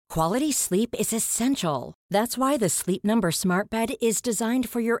Quality sleep is essential. That's why the Sleep Number Smart Bed is designed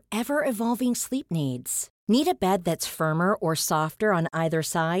for your ever-evolving sleep needs. Need a bed that's firmer or softer on either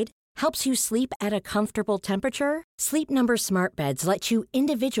side? Helps you sleep at a comfortable temperature? Sleep Number Smart Beds let you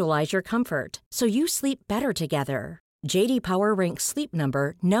individualize your comfort, so you sleep better together. J.D. Power ranks Sleep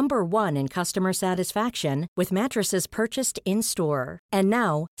Number number 1 in customer satisfaction with mattresses purchased in-store. And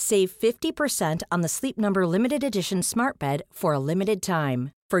now, save 50% on the Sleep Number Limited Edition Smart Bed for a limited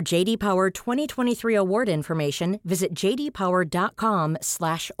time. For J.D. Power 2023 award information, visit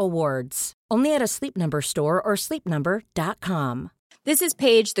jdpower.com/awards. Only at a Sleep Number store or sleepnumber.com. This is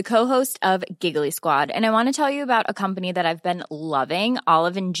Paige, the co-host of Giggly Squad, and I want to tell you about a company that I've been loving,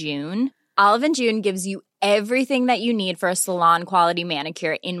 Olive & June. Olive & June gives you everything that you need for a salon-quality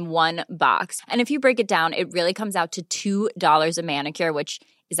manicure in one box. And if you break it down, it really comes out to $2 a manicure, which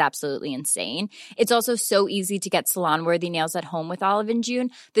is absolutely insane. It's also so easy to get salon-worthy nails at home with Olive & June.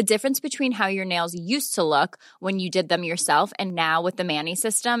 The difference between how your nails used to look when you did them yourself and now with the Mani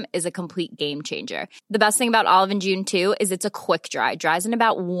system is a complete game changer. The best thing about Olive & June, too, is it's a quick dry. Dries in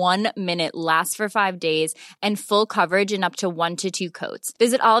about 1 minute, lasts for 5 days, and full coverage in up to 1 to 2 coats.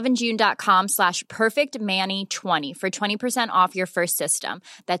 Visit oliveandjune.com/perfectmani20 for 20% off your first system.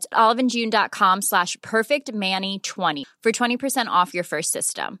 That's oliveandjune.com/perfectmani20 for 20% off your first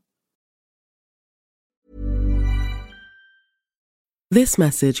system. This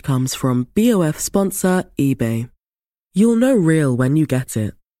message comes from BOF sponsor eBay. You'll know real when you get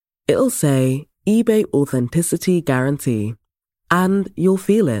it. It'll say eBay Authenticity Guarantee. And you'll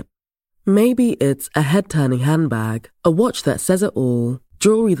feel it. Maybe it's a head-turning handbag, a watch that says it all,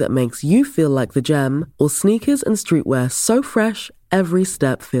 jewelry that makes you feel like the gem, or sneakers and streetwear so fresh every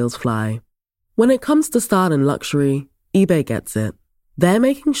step feels fly. When it comes to style and luxury, eBay gets it. They're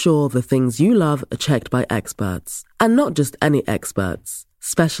making sure the things you love are checked by experts. And not just any experts,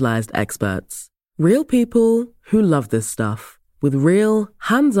 specialized experts. Real people who love this stuff, with real,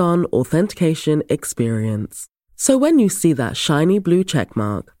 hands-on authentication experience. So when you see that shiny blue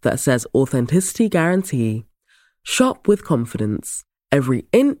checkmark that says Authenticity Guarantee, shop with confidence. Every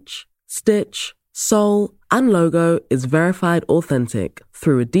inch, stitch, sole, and logo is verified authentic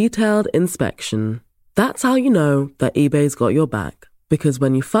through a detailed inspection. That's how you know that eBay's got your back. Because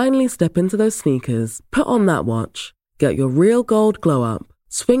when you finally step into those sneakers, put on that watch, get your real gold glow up,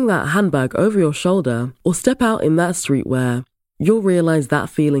 swing that handbag over your shoulder, or step out in that streetwear, you'll realize that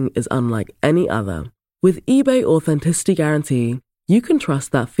feeling is unlike any other. With eBay Authenticity Guarantee, you can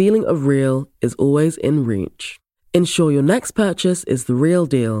trust that feeling of real is always in reach. Ensure your next purchase is the real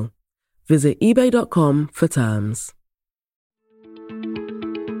deal. Visit ebay.com for terms.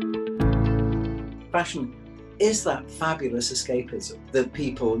 Fashion is that fabulous escapism that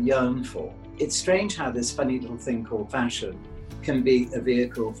people yearn for. It's strange how this funny little thing called fashion can be a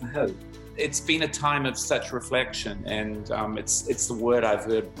vehicle for hope. It's been a time of such reflection, and it's the word I've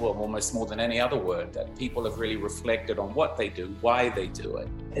heard, well, almost more than any other word, that people have really reflected on what they do, why they do it.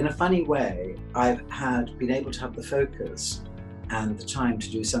 In a funny way, I've been able to have the focus and the time to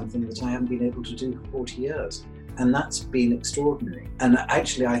do something that I haven't been able to do for 40 years. And that's been extraordinary. And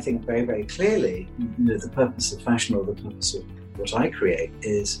actually, I think very, very clearly, the purpose of fashion, or the purpose of what I create,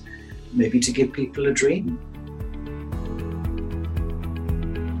 is maybe to give people a dream.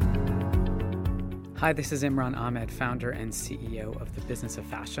 Hi, this is Imran Ahmed, founder and CEO of the Business of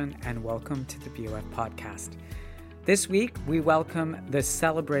Fashion, and welcome to the BOF podcast. This week, we welcome the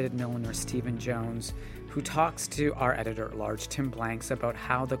celebrated millionaire Stephen Jones, who talks to our editor-at-large, Tim Blanks, about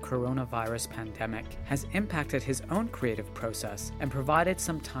how the coronavirus pandemic has impacted his own creative process and provided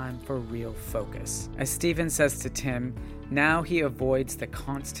some time for real focus. As Stephen says to Tim, now he avoids the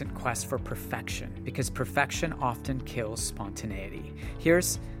constant quest for perfection because perfection often kills spontaneity.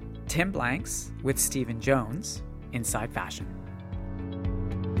 Here's Tim Blanks with Stephen Jones inside fashion.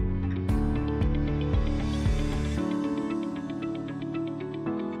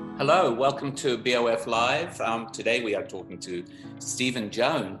 Hello, welcome to BOF Live. Today we are talking to Stephen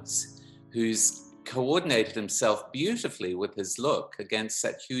Jones, who's coordinated himself beautifully with his look against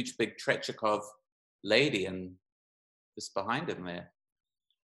that huge big Tretyakov lady and just behind him there.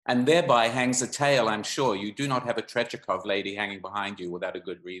 And thereby hangs a tale, I'm sure. You do not have a Tretyakov lady hanging behind you without a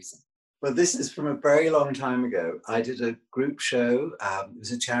good reason. Well, this is from a very long time ago. I did a group show. It was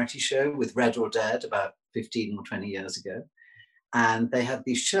a charity show with Red or Dead about 15 or 20 years ago. And they had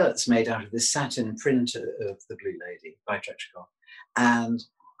these shirts made out of this satin print of the Blue Lady by Tretyakov. And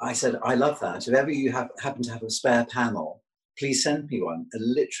I said, I love that. If ever you happen to have a spare panel, please send me one.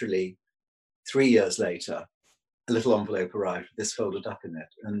 And literally 3 years later, a little envelope arrived with this folded up in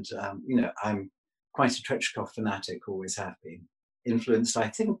it. And, I'm quite a Tretyakov fanatic, always have been. influenced, I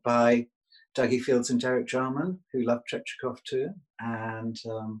think, by Dougie Fields and Derek Jarman, who loved Tretyakov too. And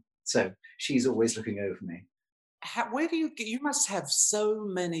so she's always looking over me. Where do you must have so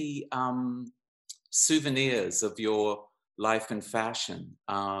many souvenirs of your life and fashion,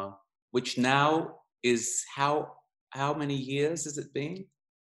 which now is how many years has it been?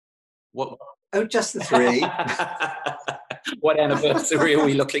 What? Oh, just the 3. What anniversary are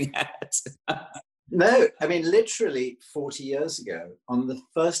we looking at? No, I mean, literally 40 years ago, on the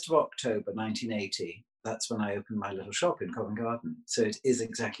 1st of October, 1980, that's when I opened my little shop in Covent Garden. So it is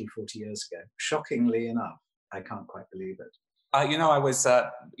exactly 40 years ago. Shockingly enough, I can't quite believe it. I was,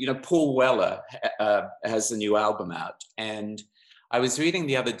 Paul Weller has a new album out, and I was reading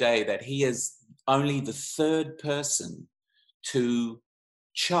the other day that he is only the 3rd person to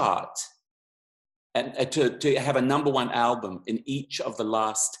chart and to have a #1 album in each of the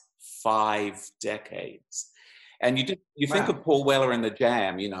last 5 decades. And you think of Paul Weller and the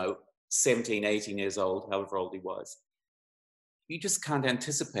Jam, 17, 18 years old, however old he was. You just can't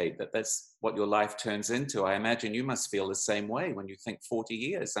anticipate that that's what your life turns into. I imagine you must feel the same way when you think 40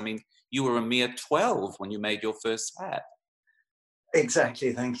 years. I mean, you were a mere 12 when you made your first hat.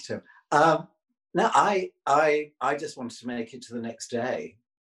 Exactly, thank you, Tim. No, I just wanted to make it to the next day.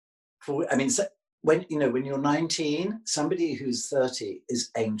 When you're 19, somebody who's 30 is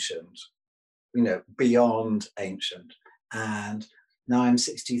ancient, beyond ancient. And now I'm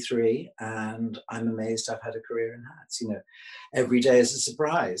 63 and I'm amazed I've had a career in hats. Every day is a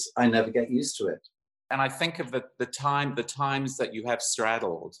surprise. I never get used to it. And I think of the times that you have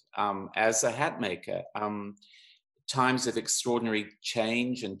straddled as a hat maker, times of extraordinary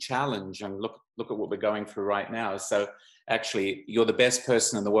change and challenge. And look at what we're going through right now. So actually, you're the best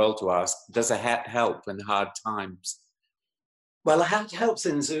person in the world to ask, does a hat help in hard times? Well, a hat helps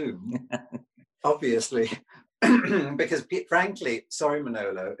in Zoom, obviously. Because frankly, sorry,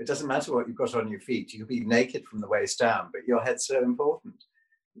 Manolo, it doesn't matter what you've got on your feet. You can be naked from the waist down, but your head's so important.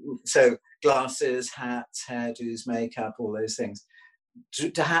 So glasses, hats, hairdos, makeup, all those things.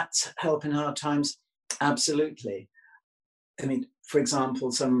 Do hats help in hard times? Absolutely. I mean, for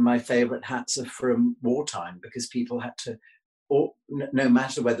example, some of my favorite hats are from wartime because people had to, no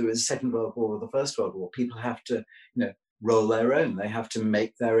matter whether it was the Second World War or the First World War, people have to, roll their own. They have to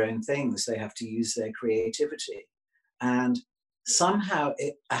make their own things. They have to use their creativity. And somehow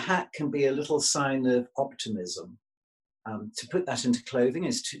a hat can be a little sign of optimism. To put that into clothing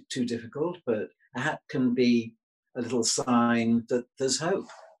is too difficult, but a hat can be a little sign that there's hope.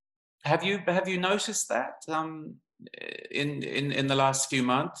 Have you noticed that in the last few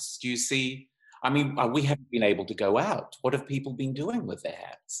months? Do you see? I mean, we haven't been able to go out. What have people been doing with their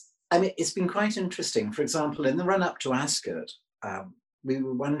hats? I mean, it's been quite interesting. For example, in the run-up to Ascot, we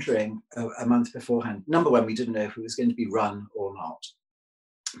were wondering a month beforehand. Number one, we didn't know if it was going to be run or not,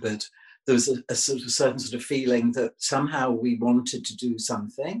 but there was a certain sort of feeling that somehow we wanted to do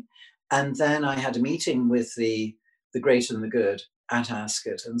something. And then I had a meeting with the great and the good at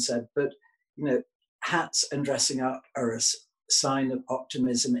Ascot and said, but hats and dressing up are a sign of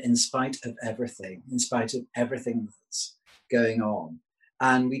optimism in spite of everything that's going on.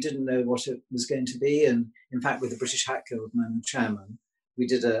 And we didn't know what it was going to be. And in fact, with the British Hat Guild and I'm the chairman, we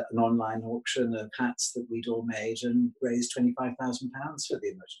did an online auction of hats that we'd all made and raised £25,000 for the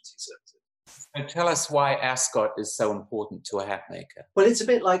emergency services. So tell us why Ascot is so important to a hat maker. Well, it's a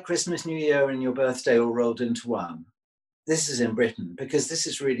bit like Christmas, New Year and your birthday all rolled into one. This is in Britain, because this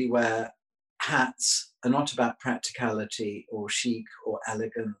is really where hats are not about practicality or chic or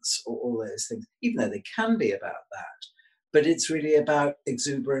elegance or all those things, even though they can be about that. But it's really about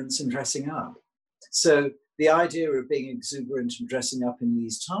exuberance and dressing up. So the idea of being exuberant and dressing up in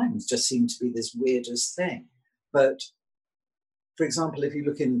these times just seemed to be this weirdest thing. But for example, if you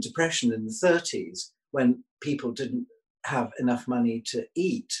look in Depression in the 30s, when people didn't have enough money to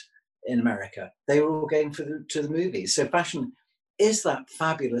eat in America, they were all going to the movies. So fashion is that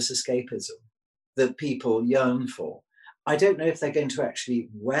fabulous escapism that people yearn for. I don't know if they're going to actually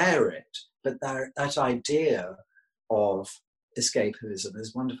wear it, but that idea of escapism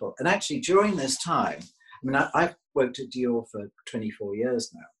is wonderful. And actually, during this time, I mean, I've worked at Dior for 24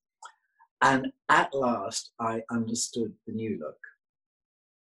 years now, and at last I understood the new look.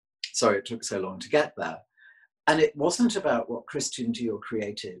 Sorry it took so long to get there. And it wasn't about what Christian Dior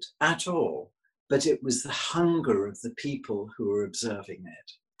created at all, but it was the hunger of the people who were observing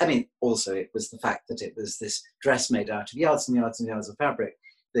it. I mean, also it was the fact that it was this dress made out of yards and yards and yards of fabric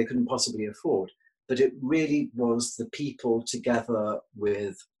they couldn't possibly afford. But it really was the people together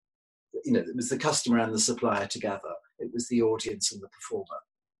with, it was the customer and the supplier together. It was the audience and the performer.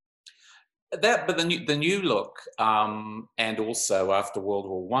 But the new look, and also after World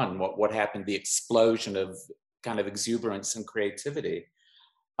War One, what happened? The explosion of kind of exuberance and creativity.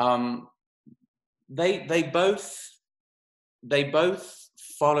 They both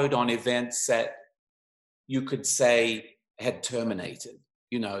followed on events that you could say had terminated.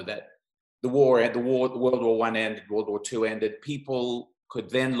 You know, that the World War One ended, World War Two ended. People could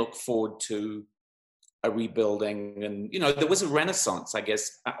then look forward to a rebuilding, and you know, there was a renaissance, I guess,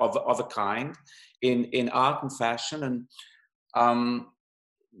 of a kind in art and fashion. And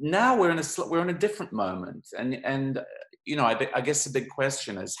now we're in a different moment, and you know, I guess the big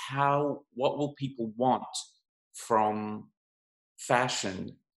question is what will people want from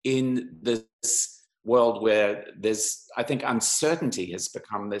fashion in this world where I think uncertainty has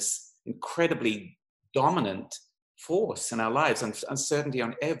become this incredibly dominant force in our lives, and uncertainty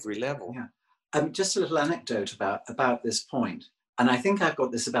on every level. Yeah. Just a little anecdote about this point, and I think I've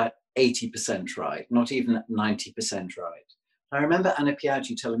got this about 80% right, not even 90% right. I remember Anna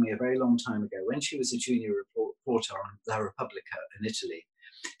Piaggi telling me a very long time ago, when she was a junior reporter on La Repubblica in Italy,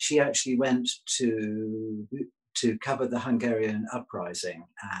 she actually went to cover the Hungarian uprising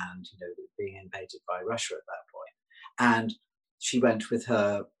and, you know, being invaded by Russia at that point. And she went with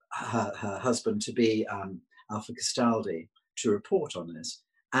her husband to be Alpha Castaldi to report on this.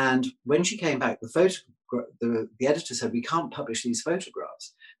 And when she came back, the editor said, we can't publish these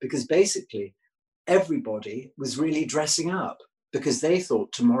photographs because basically everybody was really dressing up because they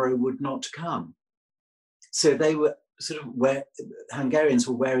thought tomorrow would not come. So they were Hungarians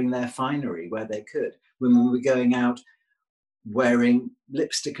were wearing their finery where they could. Women were going out wearing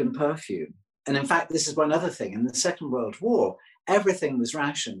lipstick and perfume. And in fact, this is one other thing. In the Second World War, everything was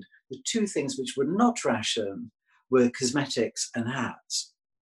rationed. The two things which were not rationed were cosmetics and hats,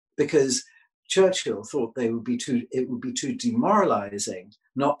 because Churchill thought it would be too demoralizing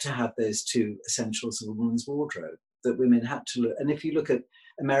not to have those two essentials of a woman's wardrobe that women had to look. And if you look at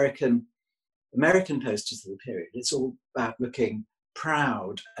American posters of the period, it's all about looking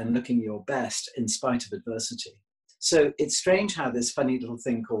proud and looking your best in spite of adversity. So it's strange how this funny little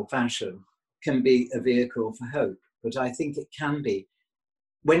thing called fashion can be a vehicle for hope, but I think it can be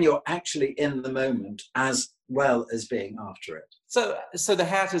when you're actually in the moment as well as being after it. So the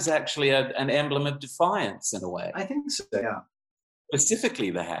hat is actually an emblem of defiance in a way. I think so, yeah.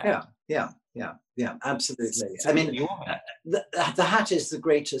 Specifically the hat. Yeah, absolutely. I mean, the hat is the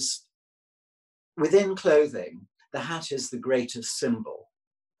greatest, within clothing, the hat is the greatest symbol.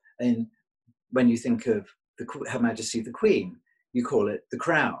 And when you think of Her Majesty the Queen, you call it the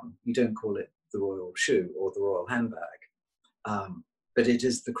crown. You don't call it the royal shoe or the royal handbag. But it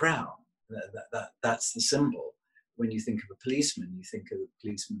is the crown. That's the symbol. When you think of a policeman, you think of a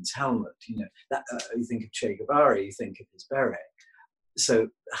policeman's helmet. You know, you think of Che Guevara, you think of his beret. So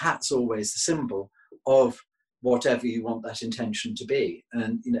hat's always the symbol of whatever you want that intention to be.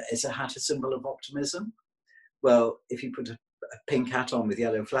 And you know, is a hat a symbol of optimism? Well, if you put a pink hat on with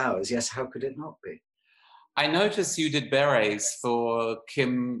yellow flowers, yes, how could it not be? I noticed you did berets for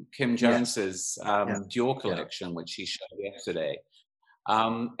Kim Jones's Dior collection, which she showed yesterday.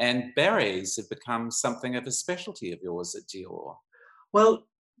 And berets have become something of a specialty of yours at Dior. Well,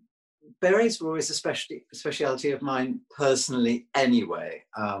 berets were always a speciality of mine personally anyway.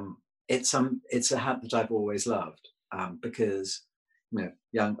 It's a hat that I've always loved because, you know,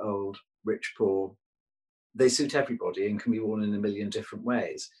 young, old, rich, poor, they suit everybody and can be worn in a million different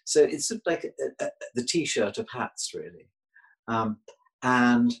ways. So it's sort of like the T-shirt of hats, really.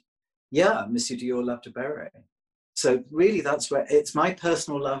 And yeah, Monsieur Dior loved a beret. So really, that's where it's my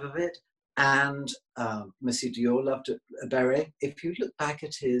personal love of it. And Monsieur Dior loved a beret. If you look back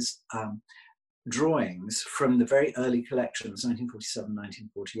at his drawings from the very early collections, 1947,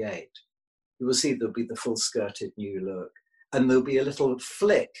 1948, you will see there'll be the full-skirted new look. And there'll be a little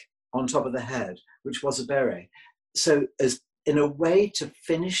flick on top of the head, which was a beret. So as in a way to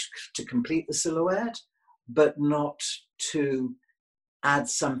complete the silhouette, but not to add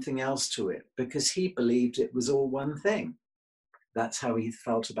something else to it, because he believed it was all one thing. That's how he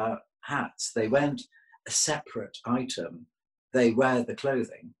felt about hats. They weren't a separate item. They wear the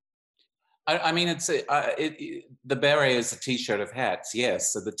clothing. I mean, the beret is a T-shirt of hats,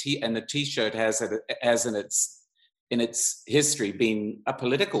 yes. So the T-shirt has in its history been a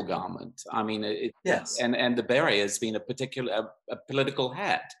political garment. I mean, yes. And the beret has been a political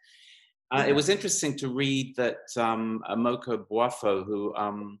hat. It was interesting to read that Moko Boafo,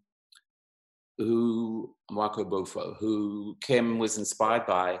 who Kim was inspired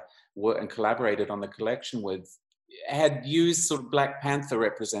by and collaborated on the collection with, had used sort of Black Panther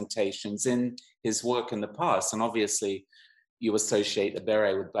representations in his work in the past. And obviously, you associate a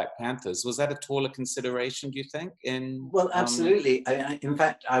beret with Black Panthers. Was that at all a consideration, do you think? Well, absolutely. In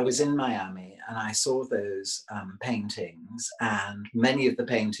fact, I was in Miami and I saw those paintings, and many of the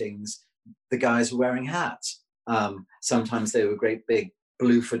paintings, the guys were wearing hats. Sometimes they were great big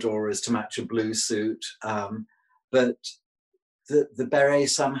blue fedoras to match a blue suit. But the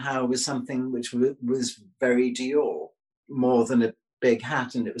beret somehow was something which was very Dior, more than a big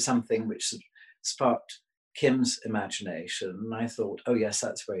hat. And it was something which sort of sparked Kim's imagination, and I thought, oh yes,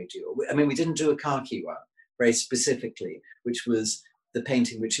 that's very Dior. I mean, we didn't do a khaki one very specifically, which was the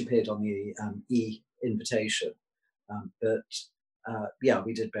painting which appeared on the invitation. But yeah,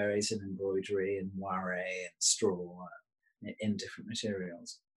 we did berets in embroidery and moire and straw in different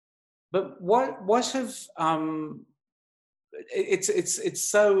materials. But what have it's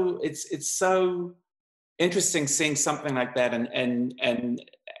so interesting seeing something like that and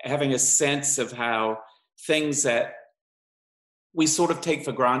having a sense of how things that we sort of take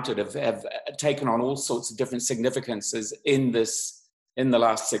for granted have taken on all sorts of different significances in the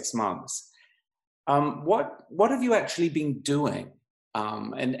last 6 months. What have you actually been doing,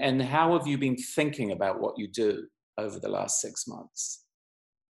 and how have you been thinking about what you do over the last 6 months?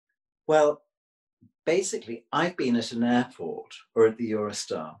 Well, basically, I've been at an airport or at the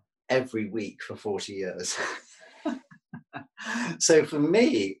Eurostar every week for 40 years. So for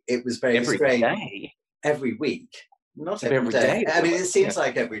me, it was very strange. Day. Every week, not every day. I mean, it seems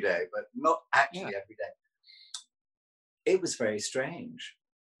like every day, but not actually every day. It was very strange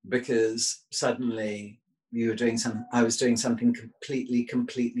because suddenly I was doing something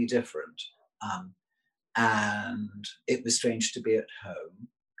completely different. And it was strange to be at home,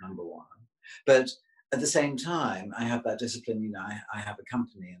 number one. But at the same time, I have that discipline, you know, I have a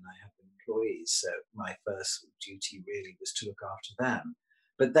company and I have employees. So my first duty really was to look after them.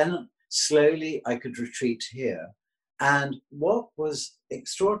 But then slowly I could retreat here. And what was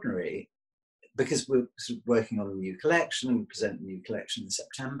extraordinary, because we're working on a new collection and we present a new collection in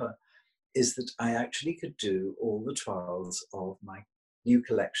September, is that I actually could do all the trials of my new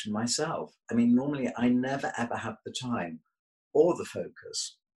collection myself. I mean, normally I never ever have the time or the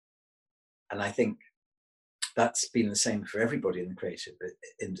focus. And I think that's been the same for everybody in the creative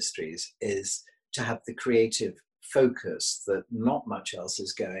industries, is to have the creative focus that not much else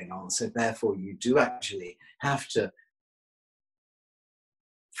is going on. So therefore you do actually have to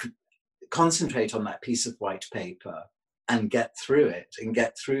concentrate on that piece of white paper and get through it and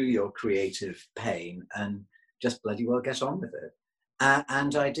get through your creative pain and just bloody well get on with it.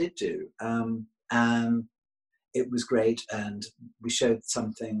 And I did do. And it was great. And we showed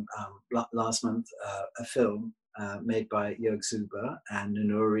something last month, a film made by Jörg Zuber, and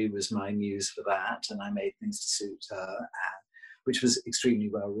Nunuri was my muse for that. And I made things to suit her, which was extremely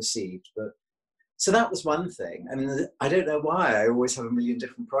well received. But so that was one thing. I mean, I don't know why, I always have a million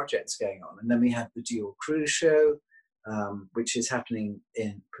different projects going on. And then we had the Dior Cruise Show, which is happening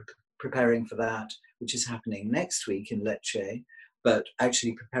preparing for that, which is happening next week in Lecce, but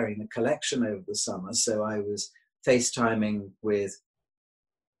actually preparing the collection over the summer. So I was FaceTiming with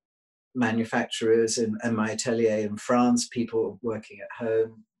manufacturers and my atelier in France, people working at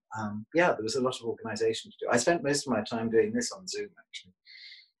home. Yeah, there was a lot of organization to do. I spent most of my time doing this on Zoom, actually.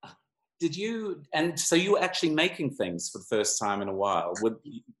 Did you, and so you were actually making things for the first time in a while,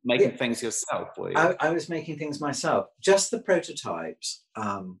 making things yourself, were you? I was making things myself, just the prototypes.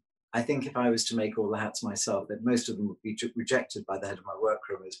 I think if I was to make all the hats myself, that most of them would be rejected by the head of my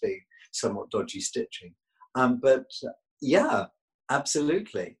workroom as being somewhat dodgy stitching. But yeah,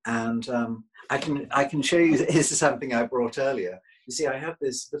 absolutely. And I can show you, this is something I brought earlier. You see, I have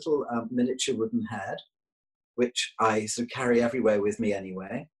this little miniature wooden head, which I sort of carry everywhere with me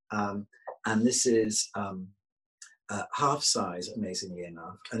anyway. And this is half size, amazingly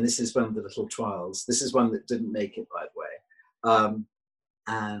enough. And this is one of the little trials. This is one that didn't make it, by the way.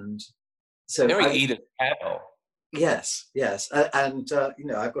 And so very Edith Cavell. Yes. And you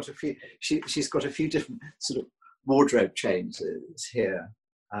know, I've got a few. She's got a few different sort of wardrobe changes here.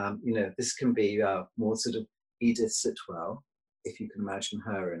 You know, this can be more sort of Edith Sitwell, if you can imagine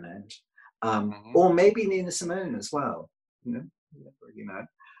her in it, or maybe Nina Simone as well. You know.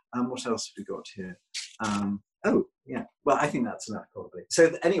 What else have we got here? Oh, yeah. Well, I think that's enough, probably.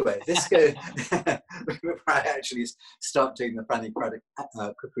 So anyway, this goes before I actually start doing the Franny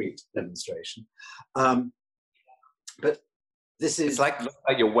Capri demonstration. But this is... It's like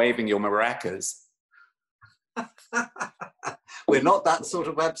you're waving your maracas. We're not that sort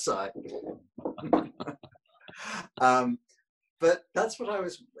of website. But that's what I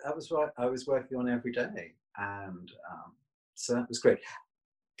was working on every day. And so that was great.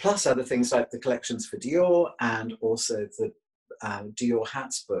 Plus other things like the collections for Dior and also the Dior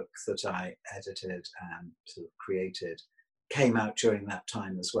Hats book that I edited and sort of created came out during that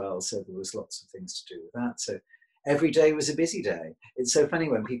time as well. So there was lots of things to do with that. So every day was a busy day. It's so funny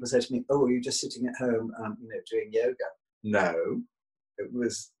when people say to me, "Oh, are you just sitting at home, doing yoga?" No, it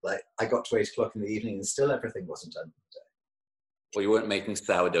was like I got to 8 o'clock in the evening and still everything wasn't done for the day. Well, you weren't making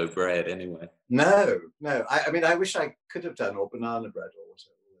sourdough bread anyway. No. I mean, I wish I could have done, or banana bread or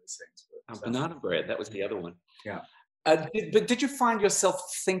whatever, all those things. But, banana bread, that was the other one. Yeah. But did you find yourself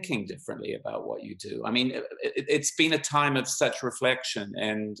thinking differently about what you do? I mean, it's been a time of such reflection,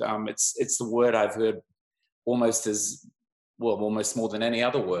 and it's the word I've heard almost more than any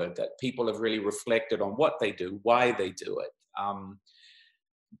other word, that people have really reflected on what they do, why they do it.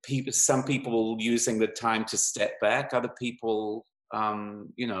 Some people using the time to step back, other people,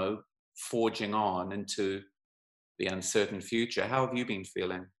 forging on into the uncertain future. How have you been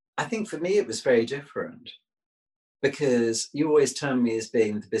feeling? I think for me it was very different, because you always term me as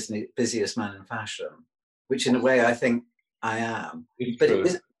being the busiest man in fashion, which in a way I think I am.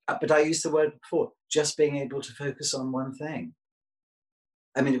 But I used the word before, just being able to focus on one thing.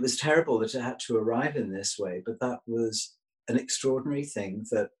 I mean, it was terrible that it had to arrive in this way, but that was an extraordinary thing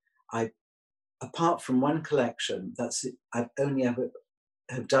that apart from one collection, I've only ever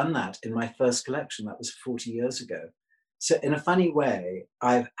have done that in my first collection. That was 40 years ago. So in a funny way,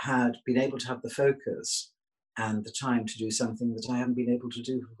 I've been able to have the focus and the time to do something that I haven't been able to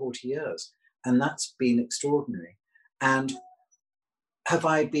do for 40 years. And that's been extraordinary. And have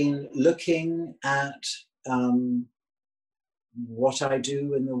I been looking at what I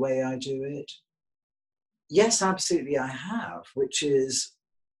do and the way I do it? Yes, absolutely I have, which is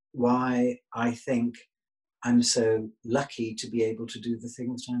why I think I'm so lucky to be able to do the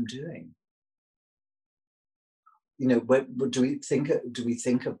things I'm doing. Do we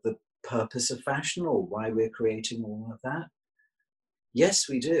think of the purpose of fashion or why we're creating all of that? Yes,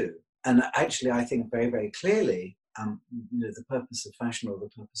 we do. And actually, I think very, very clearly, the purpose of fashion, or the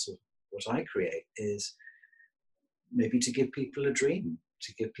purpose of what I create, is maybe to give people a dream,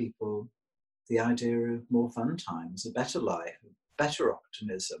 to give people the idea of more fun times, a better life, better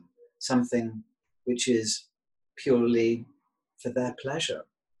optimism, something which is purely for their pleasure.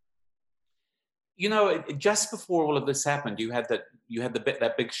 Just before all of this happened, you had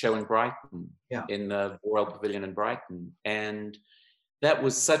that big show in Brighton, in the Royal Pavilion in Brighton, and that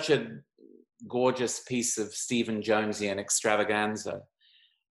was such a gorgeous piece of Stephen Jonesian extravaganza.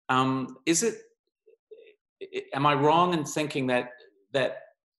 Am I wrong in thinking that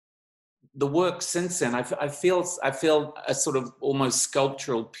the work since then, I feel a sort of almost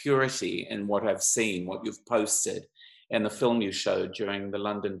sculptural purity in what I've seen, what you've posted, and the film you showed during the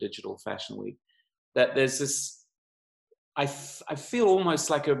London Digital Fashion Week? That there's this, I feel almost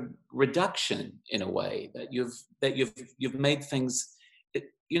like a reduction in a way, that you've made things.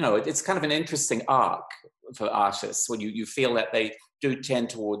 It's kind of an interesting arc for artists when you feel that they do tend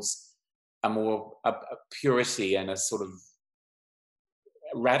towards a more a purity, and a sort of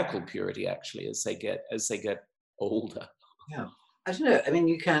radical purity, actually, as they get older. Yeah, I don't know. I mean,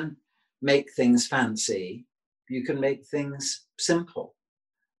 you can make things fancy, you can make things simple,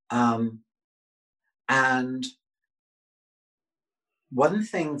 and one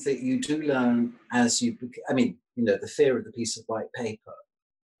thing that you do learn as the fear of the piece of white paper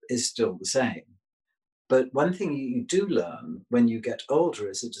is still the same. But one thing you do learn when you get older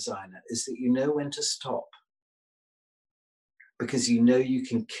as a designer is that you know when to stop, because you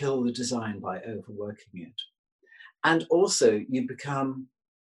can kill the design by overworking it. And also you become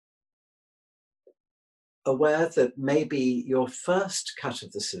aware that maybe your first cut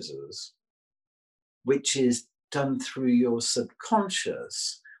of the scissors, which is done through your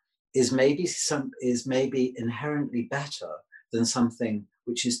subconscious, is maybe inherently better than something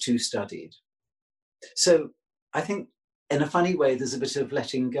which is too studied. So I think in a funny way, there's a bit of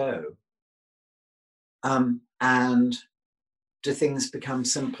letting go. And do things become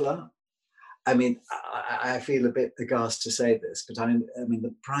simpler? I mean, I feel a bit aghast to say this, but I mean,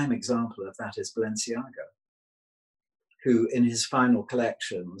 the prime example of that is Balenciaga, who in his final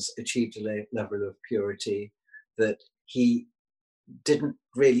collections achieved a level of purity that he didn't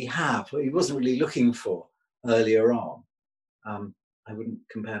really have, or he wasn't really looking for earlier on. I wouldn't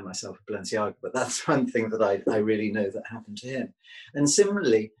compare myself with Balenciaga, but that's one thing that I really know that happened to him. And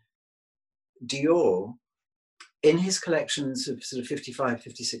similarly, Dior, in his collections of sort of 55,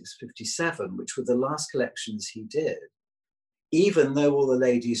 56, 57, which were the last collections he did, even though all the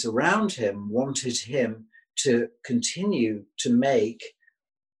ladies around him wanted him to continue to make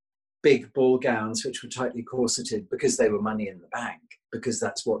big ball gowns which were tightly corseted because they were money in the bank, because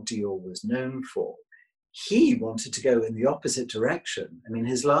that's what Dior was known for, he wanted to go in the opposite direction. I mean,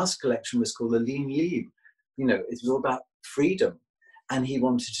 his last collection was called the Ligne Libre. It was all about freedom. And he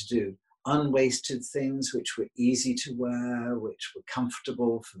wanted to do unwasted things which were easy to wear, which were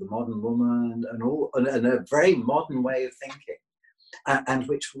comfortable for the modern woman, and a very modern way of thinking, and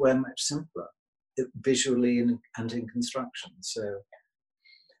which were much simpler visually and in construction. So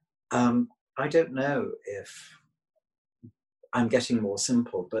I don't know if I'm getting more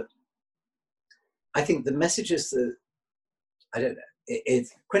simple, but I think the messages that, I don't know,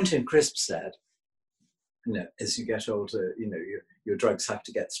 Quentin Crisp said, as you get older, your drugs have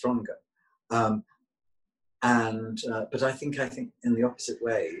to get stronger. But I think in the opposite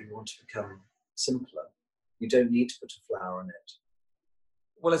way, you want to become simpler. You don't need to put a flower on it.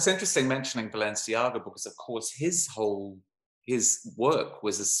 Well, it's interesting mentioning Balenciaga because, of course, his work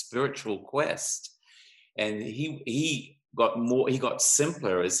was a spiritual quest, and he got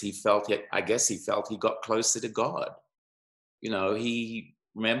simpler as he felt. I guess he felt he got closer to God. He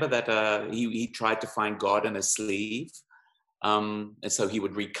remember that he tried to find God in a sleeve, and so he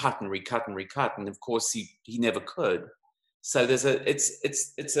would recut and recut and recut, and of course he never could. So there's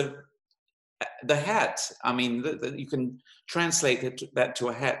the hat. I mean, you can translate that to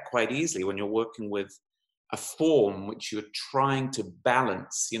a hat quite easily when you're working with a form which you're trying to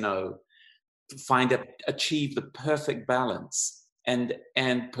balance. Achieve the perfect balance, and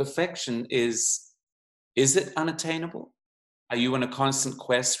perfection is it unattainable? Are you in a constant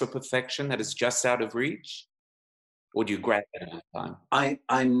quest for perfection that is just out of reach, or do you grab it all the time?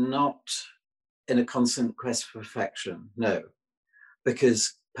 I'm not in a constant quest for perfection, no,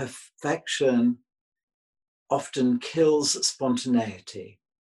 because perfection often kills spontaneity,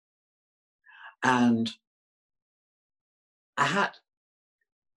 and a hat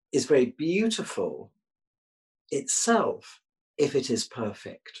is very beautiful itself if it is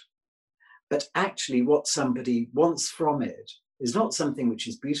perfect. But actually what somebody wants from it is not something which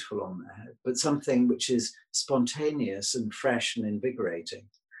is beautiful on their head, but something which is spontaneous and fresh and invigorating.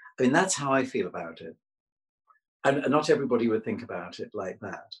 I mean, that's how I feel about it. And not everybody would think about it like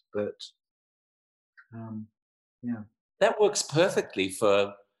that, but yeah. That works perfectly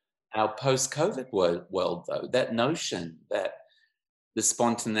for our post-COVID world, though. That notion that the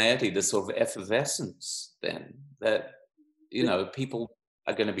spontaneity, the sort of effervescence, then that people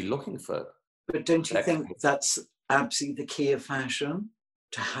are going to be looking for. But don't you think that's absolutely the key of fashion,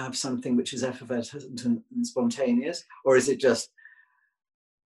 to have something which is effervescent and spontaneous? Or is it just,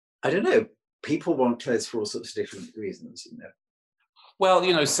 I don't know, people want clothes for all sorts of different reasons,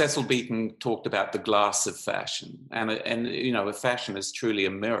 Well, Cecil Beaton talked about the glass of fashion, and if fashion is truly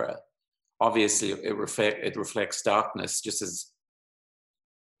a mirror, obviously it reflects darkness just as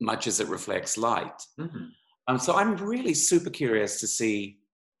much as it reflects light. Mm-hmm. So I'm really super curious to see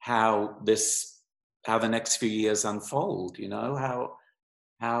how the next few years unfold.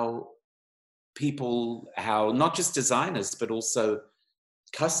 How people, how not just designers but also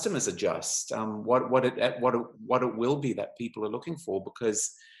customers adjust. What it will be that people are looking for,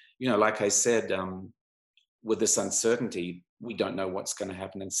 because like I said, with this uncertainty, we don't know what's going to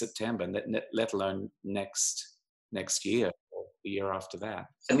happen in September, let alone next year or the year after that.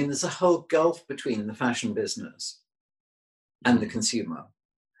 I mean, there's a whole gulf between the fashion business and the consumer.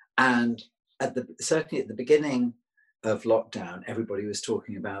 And certainly at the beginning of lockdown, everybody was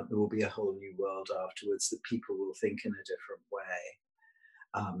talking about there will be a whole new world afterwards, that people will think in a different way,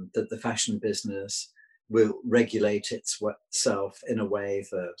 that the fashion business will regulate itself in a way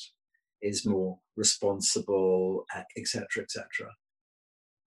that is more responsible, etc., etc.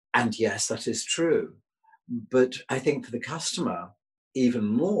 And yes, that is true. But I think for the customer, even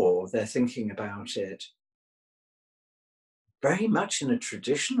more, they're thinking about it very much in a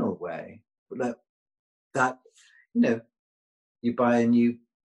traditional way. That you buy a new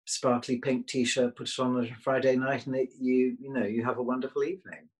sparkly pink t-shirt, put it on a Friday night, and you have a wonderful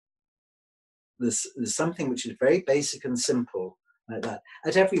evening. There's something which is very basic and simple like that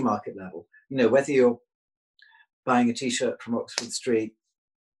at every market level. Whether you're buying a t-shirt from Oxford Street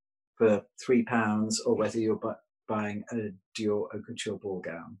for £3, or whether you're buying a couture ball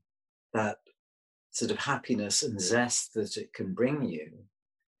gown, that sort of happiness and zest that it can bring you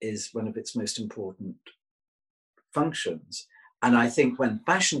is one of its most important functions. And I think when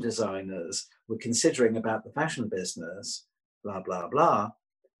fashion designers were considering about the fashion business, blah, blah, blah,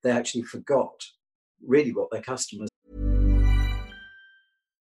 they actually forgot really what their customers.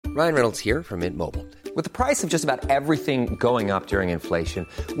 Ryan Reynolds here from Mint Mobile. With the price of just about everything going up during inflation,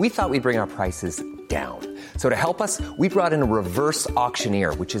 we thought we'd bring our prices down. So to help us, we brought in a reverse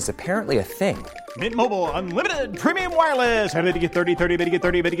auctioneer, which is apparently a thing. Mint Mobile Unlimited Premium Wireless. How to get 30, 30, bit to get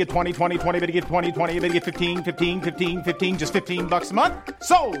 30, bit to get 20, 20, 20, bit to get 20, 20, bit to get 15, 15, 15, 15, just $15 a month?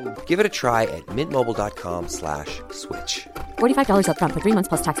 Sold! Give it a try at mintmobile.com/switch. $45 up front for 3 months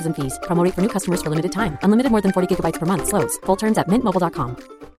plus taxes and fees. Promo rate for new customers for limited time. Unlimited more than 40 gigabytes per month. Slows full terms at mintmobile.com.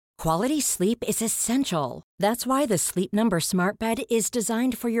 Quality sleep is essential. That's why the Sleep Number Smart Bed is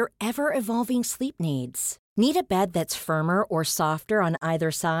designed for your ever-evolving sleep needs. Need a bed that's firmer or softer on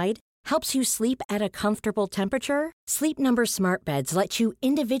either side? Helps you sleep at a comfortable temperature? Sleep Number Smart Beds let you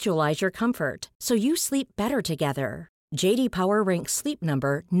individualize your comfort, so you sleep better together. J.D. Power ranks Sleep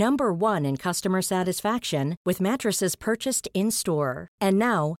Number number 1 in customer satisfaction with mattresses purchased in-store. And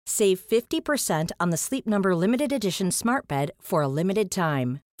now, save 50% on the Sleep Number Limited Edition Smart Bed for a limited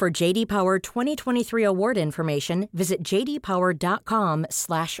time. For J.D. Power 2023 award information, visit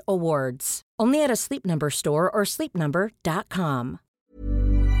jdpower.com/awards. Only at a Sleep Number store or sleepnumber.com.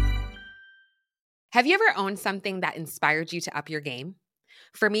 Have you ever owned something that inspired you to up your game?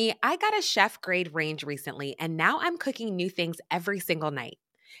 For me, I got a chef-grade range recently, and now I'm cooking new things every single night.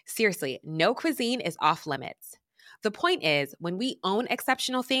 Seriously, no cuisine is off limits. The point is, when we own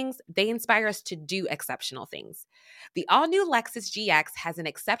exceptional things, they inspire us to do exceptional things. The all-new Lexus GX has an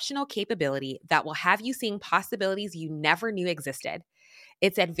exceptional capability that will have you seeing possibilities you never knew existed.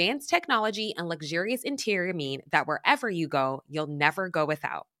 Its advanced technology and luxurious interior mean that wherever you go, you'll never go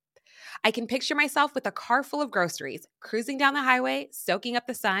without. I can picture myself with a car full of groceries, cruising down the highway, soaking up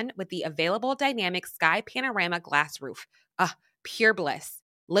the sun with the available dynamic sky panorama glass roof. Pure bliss.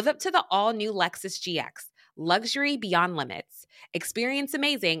 Live up to the all-new Lexus GX. Luxury beyond limits. Experience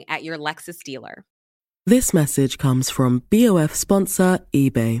amazing at your Lexus dealer. This message comes from BOF sponsor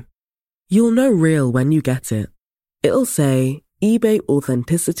eBay. You'll know real when you get it. It'll say eBay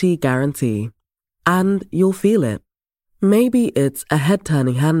Authenticity Guarantee. And you'll feel it. Maybe it's a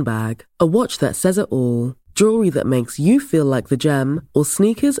head-turning handbag, a watch that says it all, jewelry that makes you feel like the gem, or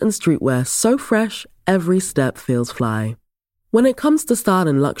sneakers and streetwear so fresh every step feels fly. When it comes to style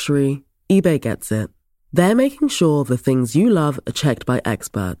and luxury, eBay gets it. They're making sure the things you love are checked by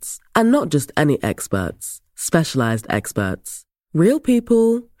experts. And not just any experts, specialized experts. Real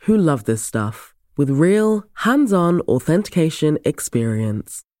people who love this stuff, with real, hands-on authentication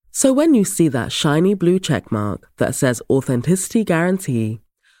experience. So when you see that shiny blue checkmark that says Authenticity Guarantee,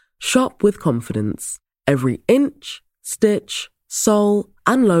 shop with confidence. Every inch, stitch, sole,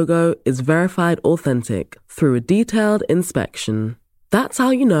 and logo is verified authentic through a detailed inspection. That's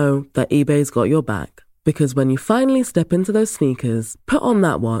how you know that eBay's got your back. Because when you finally step into those sneakers, put on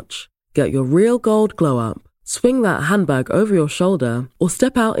that watch, get your real gold glow up, swing that handbag over your shoulder, or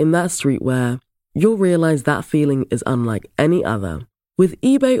step out in that streetwear, you'll realize that feeling is unlike any other. With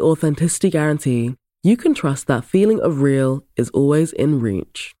eBay Authenticity Guarantee, you can trust that feeling of real is always in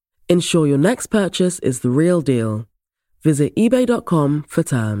reach. Ensure your next purchase is the real deal. Visit ebay.com for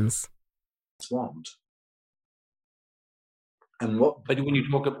terms. Want. And what? But when you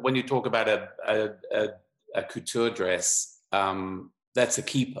talk about a couture dress, that's a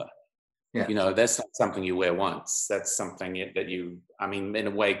keeper. Yeah. You know, that's not something you wear once. That's something that I mean, in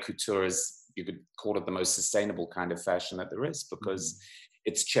a way, couture is, you could call it the most sustainable kind of fashion that there is, because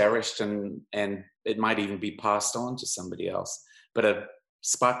it's cherished and it might even be passed on to somebody else. But a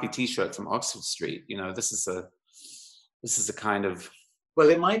sparkly T-shirt from Oxford Street, you know, this is a kind of. Well,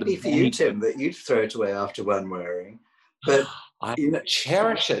 it might be for you, Tim, that you'd throw it away after one wearing, but I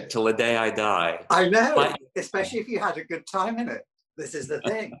cherish it till the day I die. I know, especially if you had a good time in it. This is the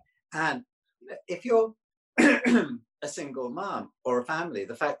thing. And if you're a single mom or a family,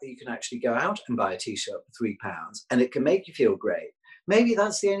 the fact that you can actually go out and buy a T-shirt for £3 and it can make you feel great, maybe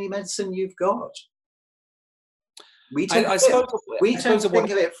that's the only medicine you've got. We tend to think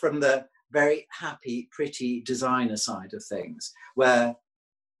of it from the very happy, pretty designer side of things, where,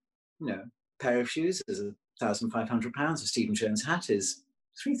 you know, a pair of shoes is £1,500, a Stephen Jones hat is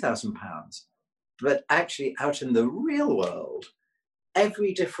 £3,000. But actually, out in the real world,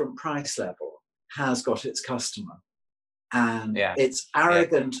 every different price level has got its customer. And it's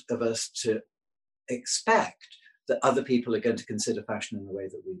arrogant of us to expect that other people are going to consider fashion in the way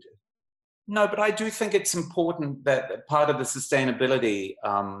that we do. No, but I do think it's important that part of the sustainability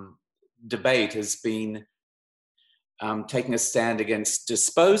debate has been taking a stand against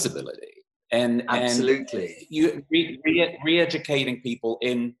disposability. And you re-educating people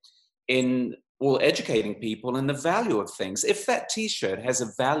educating people in the value of things. If that T-shirt has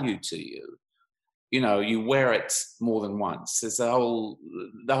a value to you, you know, you wear it more than once. There's the whole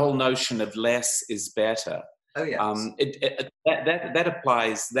notion of less is better. Oh, yes. That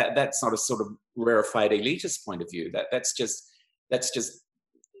applies. That's not a sort of rarefied elitist point of view. That's just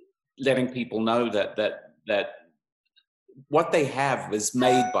letting people know that what they have is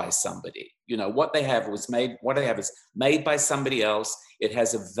made by somebody. What they have is made by somebody else. It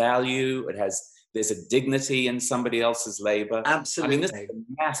has a value. There's a dignity in somebody else's labor. Absolutely. I mean,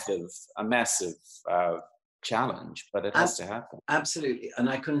 this is a massive challenge, but it has to happen. Absolutely, and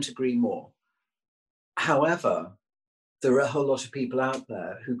I couldn't agree more. However, there are a whole lot of people out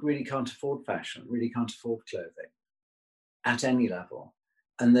there who really can't afford fashion, really can't afford clothing at any level.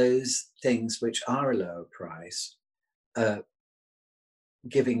 And those things which are a lower price,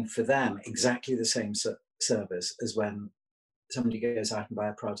 giving for them exactly the same service as when somebody goes out and buy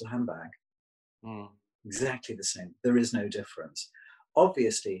a Prada handbag. Exactly the same. There is no difference.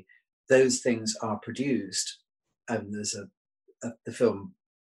 Obviously, those things are produced, and there's the film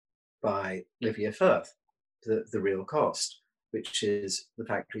by Olivia Firth, the Real Cost, which is the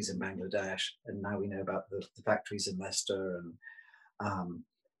factories in Bangladesh, and now we know about the factories in Leicester, and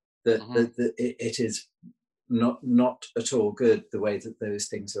it is not at all good the way that those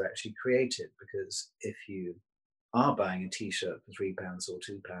things are actually created, because if you are buying a t-shirt for £3 or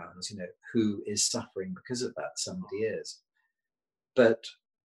 £2, who is suffering because of that? Somebody is. But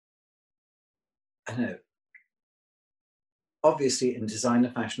I know, obviously in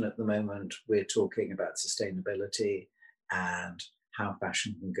designer fashion at the moment, we're talking about sustainability and how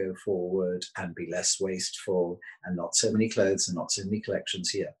fashion can go forward and be less wasteful, and not so many clothes and not so many collections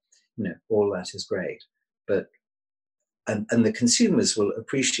here. All that is great. But and the consumers will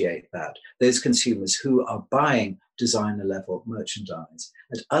appreciate that. Those consumers who are buying designer level merchandise.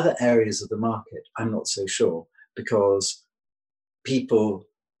 At other areas of the market, I'm not so sure, because people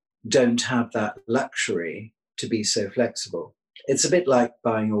don't have that luxury to be so flexible. It's a bit like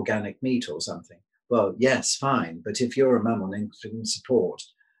buying organic meat or something. Well, yes, fine. But if you're a mum on income support,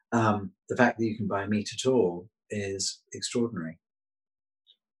 the fact that you can buy meat at all is extraordinary.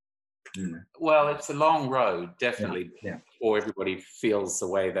 Well, it's a long road, definitely, yeah. before everybody feels the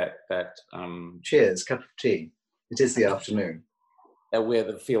way that cheers, cup of tea. It is the afternoon.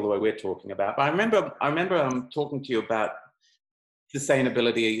 Feel the way we're talking about. But I remember talking to you about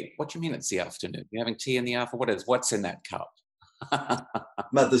sustainability. What do you mean it's the afternoon? You're having tea in the afternoon? What's in that cup?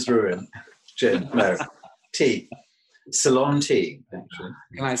 Mother's ruin. Gin. No, tea. Ceylon tea, actually.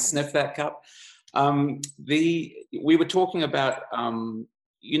 Can I sniff that cup? We were talking about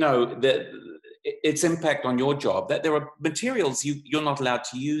its impact on your job, that there are materials you're not allowed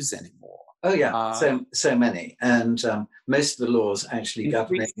to use anymore. Oh yeah, so many, and most of the laws actually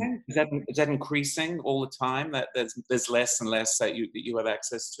govern. Is that increasing all the time? That there's less and less that you have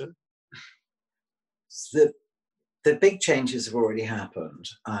access to. The big changes have already happened,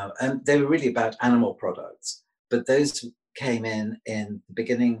 and they were really about animal products. But those came in the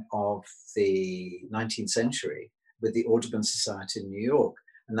beginning of the 19th century with the Audubon Society in New York,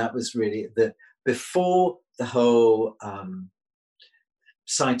 and that was really before the whole.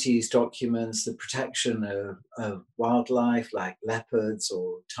 CITES documents the protection of wildlife like leopards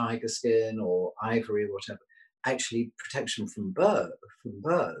or tiger skin or ivory or whatever, actually protection from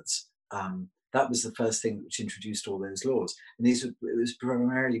birds. That was the first thing which introduced all those laws. And it was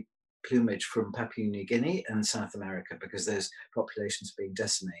primarily plumage from Papua New Guinea and South America, because those populations are being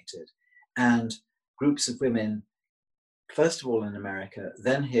decimated. And groups of women, first of all in America,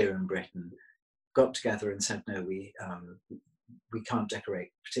 then here in Britain, got together and said, no, we can't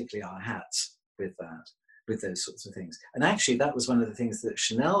decorate, particularly our hats, with those sorts of things. And actually, that was one of the things that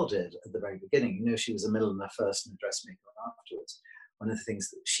Chanel did at the very beginning. She was a milliner first and a dressmaker afterwards. One of the things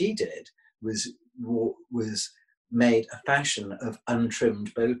that she did was made a fashion of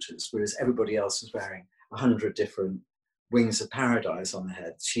untrimmed boaters, whereas everybody else was wearing 100 different wings of paradise on the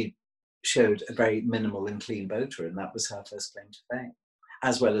head. She showed a very minimal and clean boater, and that was her first claim to fame,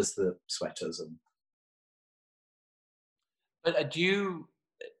 as well as the sweaters and. But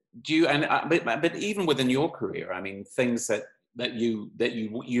but even within your career, I mean, things that you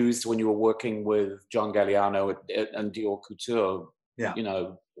used when you were working with John Galliano and Dior Couture,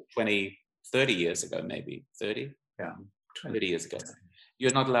 20, 30 years ago, maybe 30? Yeah, 30 years ago.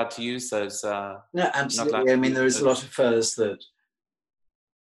 You're not allowed to use those. No, absolutely. I mean, there is a lot of furs that,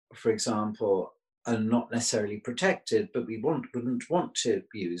 for example, are not necessarily protected, but we wouldn't want to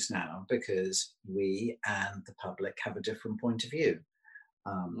use now because we and the public have a different point of view.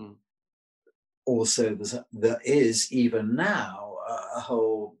 Also, there is even now a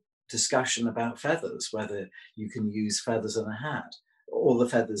whole discussion about feathers, whether you can use feathers in a hat. All the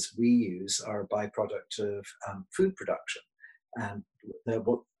feathers we use are a byproduct of food production, and they're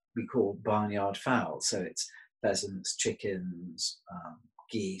what we call barnyard fowl. So it's pheasants, chickens,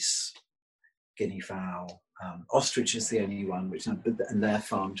 geese, guinea fowl. Ostrich is the only one, and they're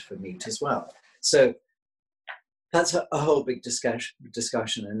farmed for meat as well. So that's a whole big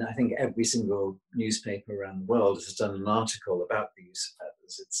discussion, and I think every single newspaper around the world has done an article about the use of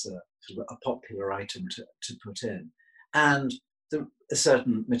feathers. It's sort of a popular item to put in. And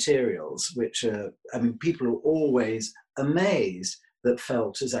certain materials, which are, I mean, people are always amazed that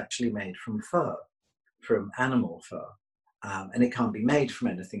felt is actually made from fur, from animal fur. And it can't be made from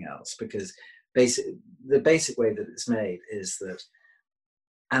anything else, because the basic way that it's made is that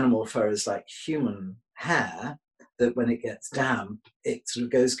animal fur is like human hair, that when it gets damp, it sort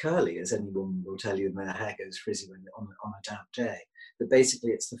of goes curly, as any woman will tell you, and their hair goes frizzy on a damp day. But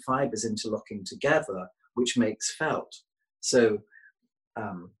basically, it's the fibers interlocking together which makes felt. So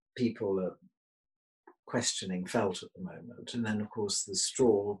people are questioning felt at the moment. And then, of course, the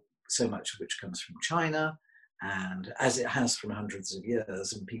straw, so much of which comes from China, and as it has from hundreds of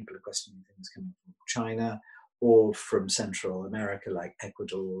years, and people are questioning things coming from China or from Central America, like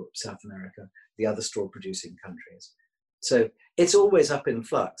Ecuador, South America, the other straw-producing countries. So it's always up in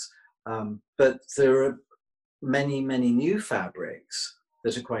flux. But there are many, many new fabrics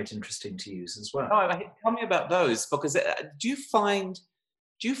that are quite interesting to use as well. Oh, tell me about those, because do you find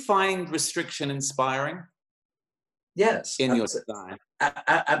restriction inspiring? Yes, in your design.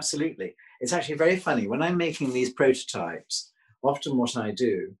 Absolutely. It's actually very funny. When I'm making these prototypes, often what I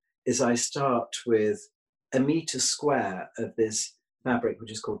do is I start with a meter square of this fabric,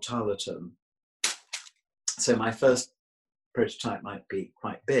 which is called tarlatan. So my first prototype might be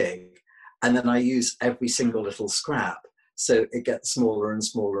quite big, and then I use every single little scrap, so it gets smaller and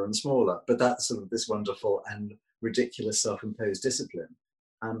smaller and smaller. But that's sort of this wonderful and ridiculous self-imposed discipline.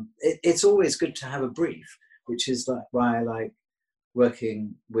 It's always good to have a brief, which is why I like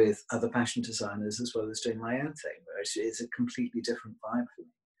working with other fashion designers as well as doing my own thing. It's a completely different vibe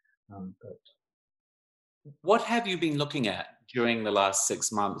for me. What have you been looking at during the last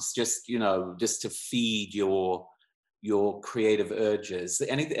 6 months? Just to feed your creative urges.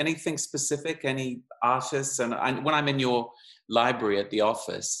 Anything specific? Any artists? And when I'm in your library at the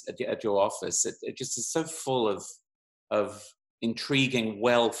office, at your office, it just is so full of intriguing,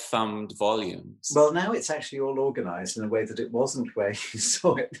 well-thumbed volumes. Well, now it's actually all organized in a way that it wasn't where you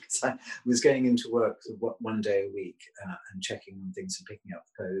saw it, because I was going into work one day a week and checking on things and picking up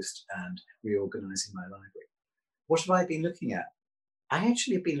the post and reorganizing my library. What have I been looking at? I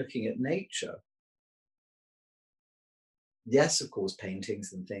actually have been looking at nature. Yes, of course,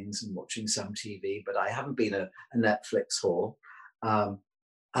 paintings and things and watching some TV, but I haven't been a Netflix whore.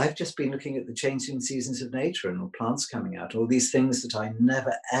 I've just been looking at the changing seasons of nature and all plants coming out, all these things that I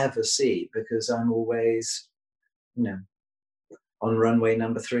never, ever see because I'm always, on runway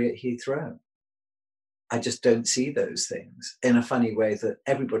number 3 at Heathrow. I just don't see those things in a funny way that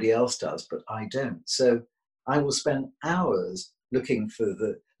everybody else does, but I don't. So I will spend hours looking at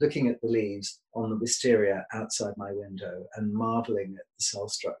the leaves on the wisteria outside my window and marveling at the cell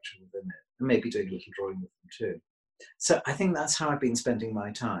structure within it, and maybe doing a little drawing with them too. So I think that's how I've been spending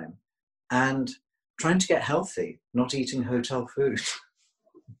my time, and trying to get healthy, not eating hotel food.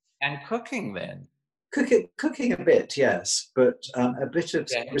 And cooking then? Cooking a bit, yes, but a bit of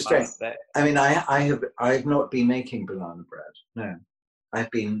restraint. I mean, I've not been making banana bread, no. I've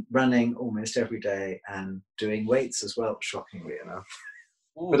been running almost every day and doing weights as well, shockingly enough.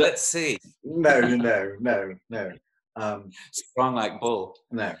 Ooh, but let's see. No. Strong like bull.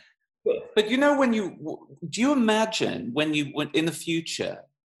 No. But do you imagine when in the future,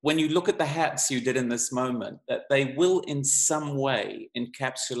 when you look at the hats you did in this moment, that they will in some way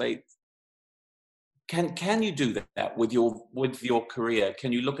encapsulate? Can you do that with your career?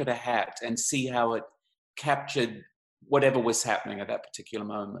 Can you look at a hat and see how it captured whatever was happening at that particular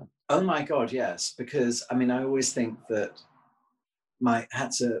moment? Oh my God, yes. Because I always think that my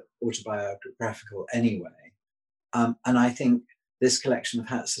hats are autobiographical anyway. And I think this collection of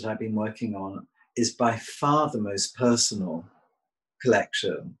hats that I've been working on is by far the most personal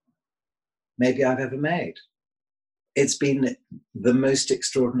collection maybe I've ever made. It's been the most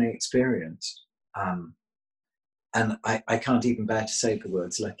extraordinary experience. And I can't even bear to say the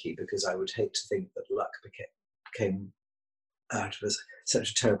words lucky, because I would hate to think that luck came out of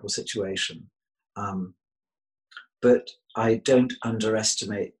such a terrible situation. But I don't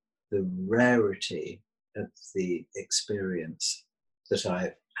underestimate the rarity of the experience that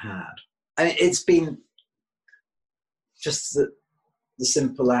I've had. It's been just the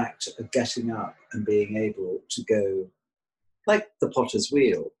simple act of getting up and being able to go, like the potter's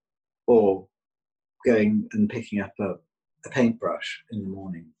wheel, or going and picking up a paintbrush in the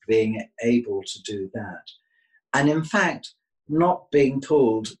morning, being able to do that And in fact, not being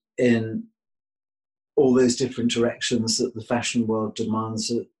pulled in all those different directions that the fashion world demands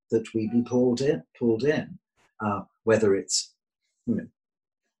that we be pulled in, whether it's, you know,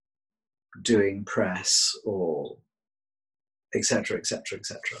 doing press or et cetera,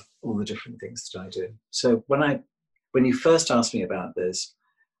 all the different things that I do. So when you first asked me about this,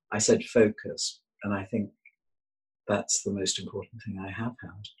 I said focus, and I think that's the most important thing I have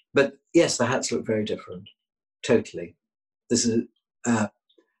had. But yes, the hats look very different, totally. This is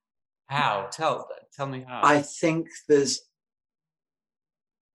how? Tell me how. I think there's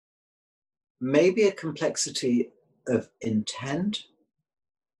maybe a complexity of intent,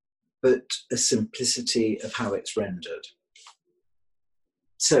 but a simplicity of how it's rendered.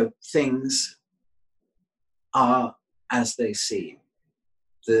 So things are as they seem.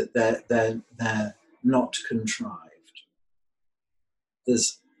 They're not contrived.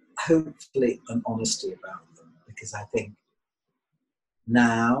 There's hopefully an honesty about them, because I think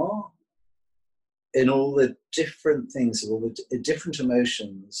now, in all the different things, all the different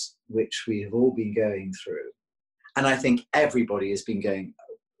emotions which we have all been going through, and I think everybody has been going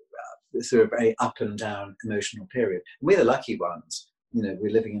through a very up and down emotional period. And we're the lucky ones. You know,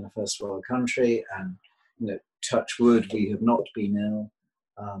 we're living in a first world country, and, you know, touch wood, we have not been ill.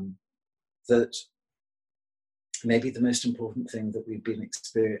 That maybe the most important thing that we've been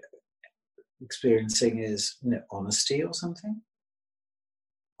experiencing is, you know, honesty or something.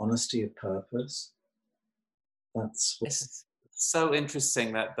 Honesty of purpose. That's it's so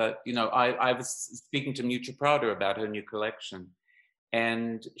interesting that you know, I was speaking to Mucha Prada about her new collection,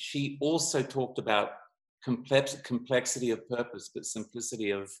 and she also talked about complexity of purpose, but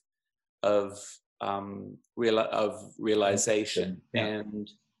simplicity of realization, yeah.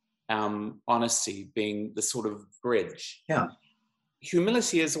 And honesty being the sort of bridge. Yeah.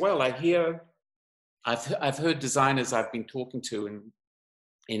 Humility as well. I've heard designers I've been talking to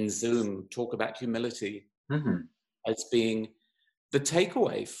in Zoom talk about humility as being the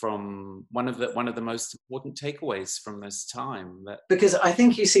takeaway from one of the most important takeaways from this time. Because I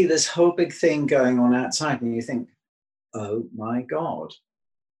think you see this whole big thing going on outside, and you think, oh my God,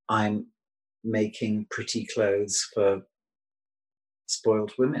 I'm making pretty clothes for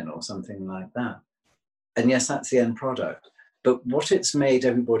spoiled women or something like that. And yes, that's the end product. But what it's made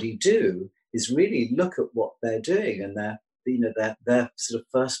everybody do is really look at what they're doing and their sort of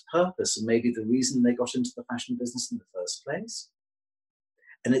first purpose, and maybe the reason they got into the fashion business in the first place.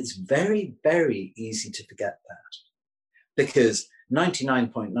 And it's very, very easy to forget that, because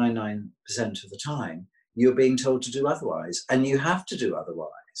 99.99% of the time, you're being told to do otherwise, and you have to do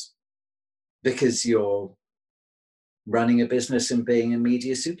otherwise because you're running a business and being a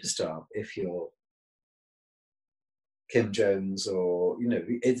media superstar. If you're Kim Jones, or, you know,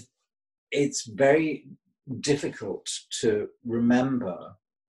 it's very difficult to remember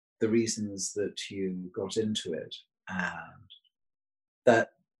the reasons that you got into it, and that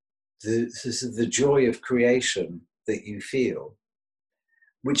the joy of creation that you feel,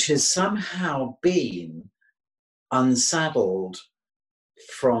 which has somehow been unsaddled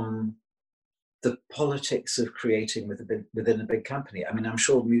from the politics of creating within a big company. I mean, I'm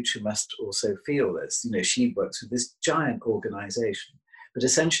sure Mucha must also feel this. You know, she works with this giant organization, but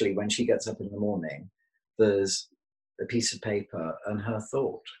essentially when she gets up in the morning, there's a piece of paper and her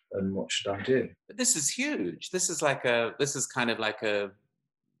thought, and what should I do? But this is huge. This is kind of like a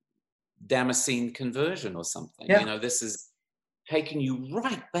Damascene conversion or something. Yeah. You know, this is taking you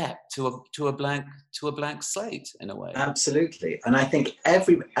right back to a blank slate in a way. Absolutely. And I think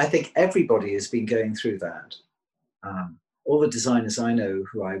everybody has been going through that. All the designers I know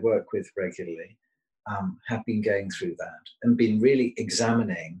who I work with regularly have been going through that and been really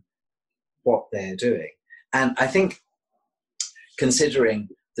examining what they're doing. And I think, considering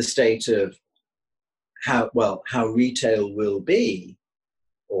the state of how retail will be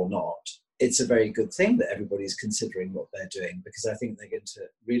or not, it's a very good thing that everybody's considering what they're doing, because I think they're going to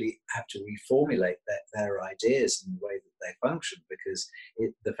really have to reformulate their ideas and the way that they function, because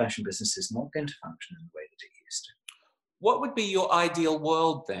the fashion business is not going to function in the way that it used to. What would be your ideal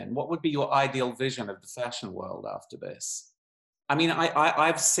world then? What would be your ideal vision of the fashion world after this? I mean,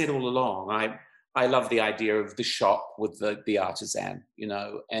 I've said all along, I love the idea of the shop with the artisan, you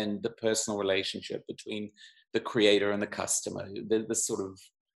know, and the personal relationship between the creator and the customer, the sort of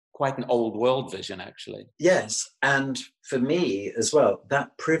quite an old world vision, actually. Yes, and for me as well,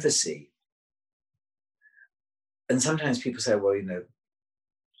 that privacy. And sometimes people say, well, you know,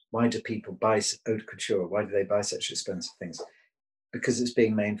 why do people buy haute couture? Why do they buy such expensive things? Because it's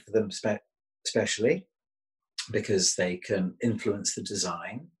being made for them specially, because they can influence the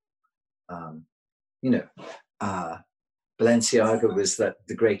design. You know, Balenciaga was the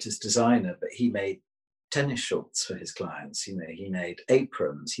greatest designer, but he made tennis shorts for his clients. You know, he made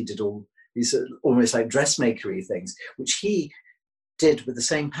aprons. He did all these almost like dressmakery things, which he did with the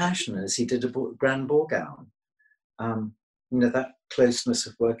same passion as he did a grand ball gown. You know, that closeness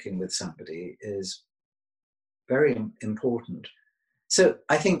of working with somebody is very important. So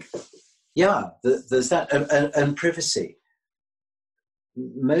I think, yeah, there's that, and privacy.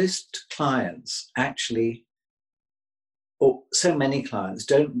 Most clients actually, or so many clients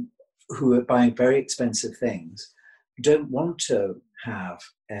who are buying very expensive things, don't want to have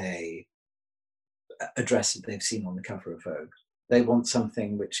a dress that they've seen on the cover of Vogue. They want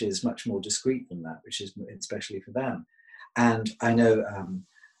something which is much more discreet than that, which is especially for them. And I know,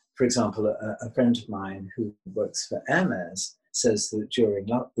 for example, a friend of mine who works for Hermes says that during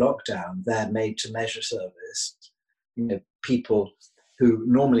lockdown, their made-to-measure service, you know, people who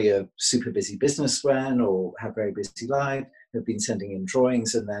normally are super busy businessmen or have very busy lives have been sending in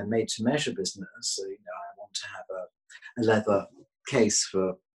drawings, and their made-to-measure business. So, you know, I want to have a leather case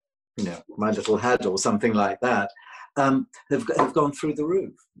for, you know, my little head or something like that, have gone through the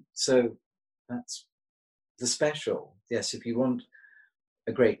roof. So that's the special. Yes, if you want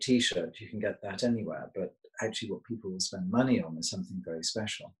a great T-shirt, you can get that anywhere, but actually what people will spend money on is something very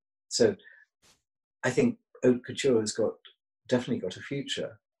special. So I think haute couture has definitely got a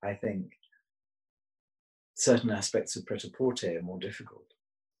future. I think certain aspects of pret-a-porter are more difficult.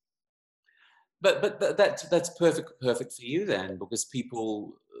 But that's perfect for you then, because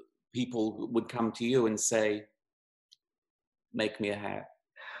people would come to you and say, make me a hat.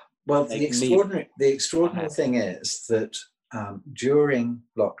 Well, the extraordinary thing is that during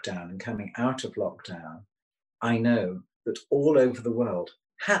lockdown and coming out of lockdown, I know that all over the world,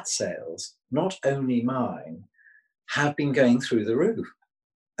 hat sales, not only mine, have been going through the roof.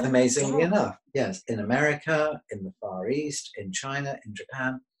 Amazingly enough, yes, in America, in the Far East, in China, in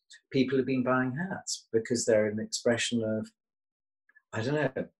Japan, people have been buying hats because they're an expression of, I don't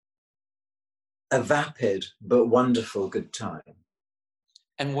know, a vapid but wonderful good time.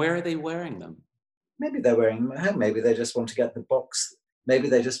 And where are they wearing them? Maybe they're wearing them at home. Maybe they just want to get the box. Maybe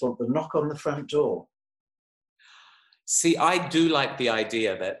they just want the knock on the front door. See, I do like the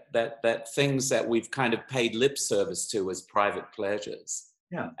idea that things that we've kind of paid lip service to as private pleasures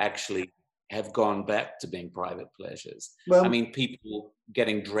actually have gone back to being private pleasures. Well, I mean, people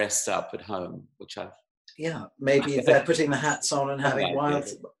getting dressed up at home, which I've... Yeah, maybe if they're putting the hats on and having wild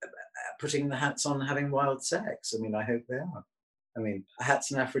sex. I mean, I hope they are. I mean, a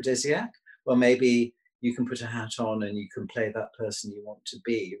hat's an aphrodisiac. Well, maybe you can put a hat on and you can play that person you want to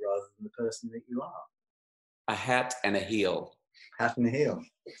be rather than the person that you are. A hat and a heel. Hat and a heel.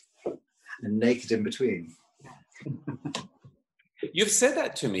 And naked in between. You've said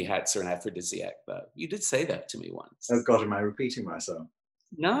that to me, hats are an aphrodisiac, though. You did say that to me once. Oh God, am I repeating myself?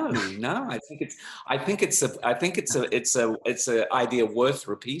 No. I think it's a idea worth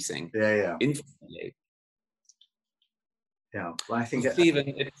repeating. Yeah. Infinitely. Yeah. Well, I think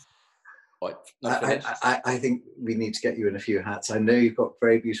Stephen, I think we need to get you in a few hats. I know you've got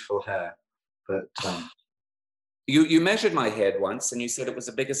very beautiful hair, but you measured my head once, and you said it was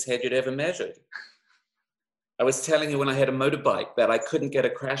the biggest head you'd ever measured. I was telling you when I had a motorbike that I couldn't get a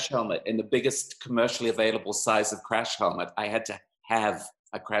crash helmet in the biggest commercially available size of crash helmet. I had to have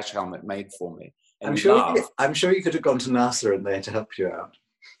a crash helmet made for me. And I'm sure you could have gone to NASA and they had to help you out.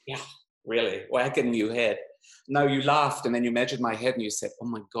 Yeah, really. Well, I get a new head. No, you laughed and then you measured my head and you said, "Oh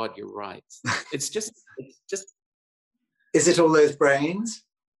my God, you're right." It's just. Is it all those brains,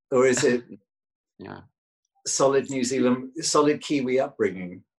 or is it yeah, solid New Zealand, solid Kiwi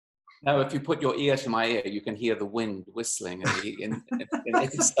upbringing? No, if you put your ear to my ear, you can hear the wind whistling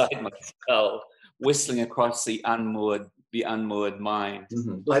inside my skull, whistling across the unmoored mind.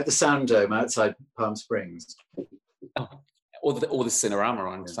 Mm-hmm. Like the Sound Dome outside Palm Springs. Oh, or the Cinerama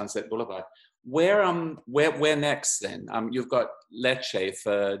on Sunset Boulevard. Where next then? You've got Lecce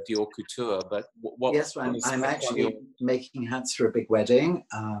for Dior Couture, but what? Yes, I'm actually making hats for a big wedding.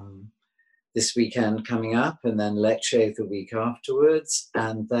 This weekend coming up, and then Lecce the week afterwards,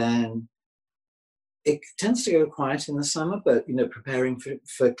 and then it tends to go quiet in the summer, but preparing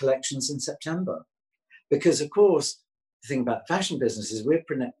for collections in September, because of course the thing about fashion business is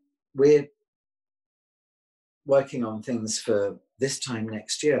we're working on things for this time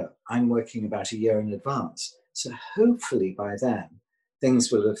next year. I'm working about a year in advance, so hopefully by then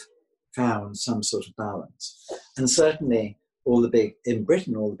things will have found some sort of balance, and certainly. In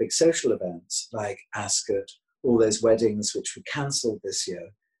Britain, all the big social events like Ascot, all those weddings which were cancelled this year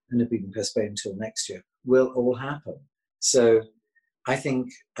and have been postponed until next year, will all happen. So I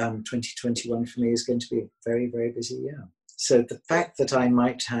think 2021 for me is going to be a very, very busy year. So the fact that I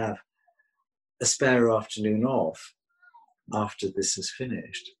might have a spare afternoon off after this is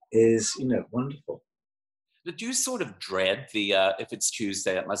finished is, wonderful. But do you sort of dread the, if it's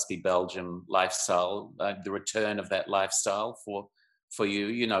Tuesday, it must be Belgium lifestyle, the return of that lifestyle for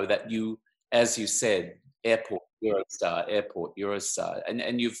you, that you, as you said, airport, Eurostar,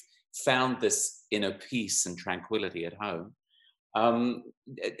 and you've found this inner peace and tranquility at home. Do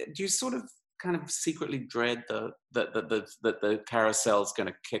you sort of kind of secretly dread the carousel's going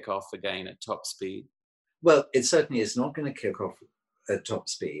to kick off again at top speed? Well, it certainly is not going to kick off at top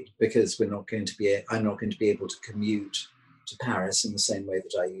speed because I'm not going to be able to commute to Paris in the same way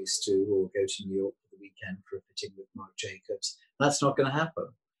that I used to, or go to New York for the weekend for a fitting with Marc Jacobs. That's not going to happen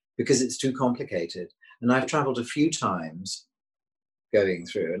because it's too complicated. And I've traveled a few times going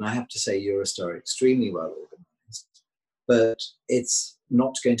through, and I have to say Eurostar are extremely well organized, but it's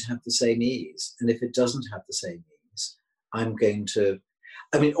not going to have the same ease. And if it doesn't have the same ease,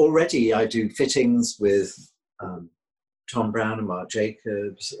 already I do fittings with Tom Brown and Marc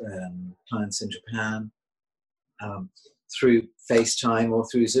Jacobs and clients in Japan through FaceTime or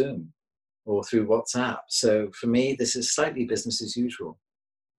through Zoom or through WhatsApp. So for me, this is slightly business as usual.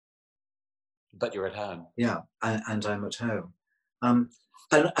 But you're at home. Yeah, and I'm at home. And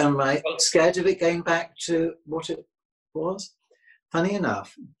am I scared of it going back to what it was? Funny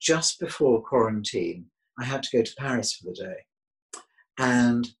enough, just before quarantine, I had to go to Paris for the day.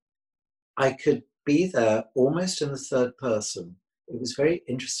 And I could be there almost in the third person. It was very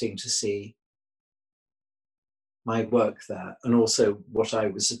interesting to see my work there and also what I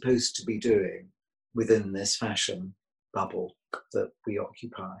was supposed to be doing within this fashion bubble that we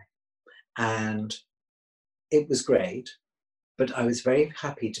occupy. And it was great, but I was very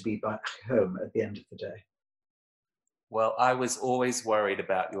happy to be back home at the end of the day. Well, I was always worried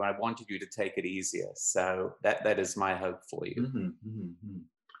about you. I wanted you to take it easier. So that is my hope for you. Mm-hmm, mm-hmm.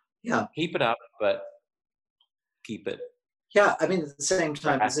 Yeah. Keep it up, but keep it. Yeah, at the same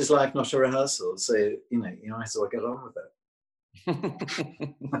time, this is life, not a rehearsal. So, you might as well get on with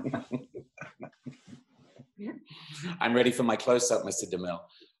it. I'm ready for my close-up, Mr. DeMille.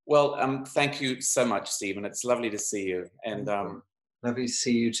 Well, thank you so much, Stephen. It's lovely to see you. And lovely to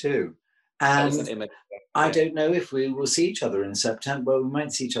see you too. And I don't know if we will see each other in September. Well, we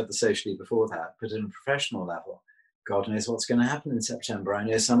might see each other socially before that, but on a professional level, God knows what's going to happen in September. I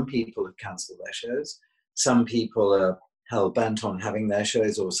know some people have cancelled their shows. Some people are hell-bent on having their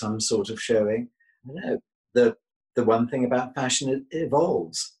shows or some sort of showing. I don't know. The one thing about fashion, it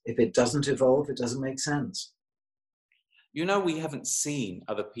evolves. If it doesn't evolve, it doesn't make sense. We haven't seen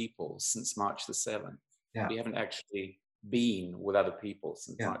other people since March the 7th. Yeah. We haven't actually been with other people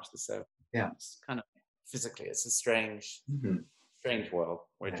since March the 7th. Yeah. It's kind of physically, it's a strange world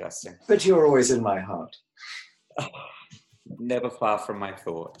we're adjusting. But you're always in my heart. Never far from my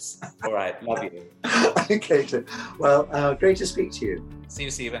thoughts. All right, love you. Okay, Tim. Well, great to speak to you. See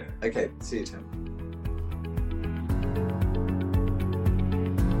you, Stephen. Okay, see you, Tim.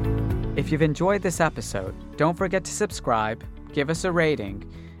 If you've enjoyed this episode, don't forget to subscribe, give us a rating,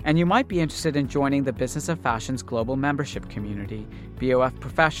 and you might be interested in joining the Business of Fashion's global membership community, BOF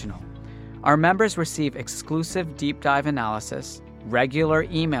Professional. Our members receive exclusive deep dive analysis, regular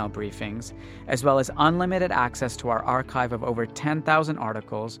email briefings, as well as unlimited access to our archive of over 10,000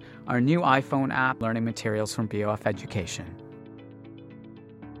 articles, our new iPhone app, learning materials from BOF Education.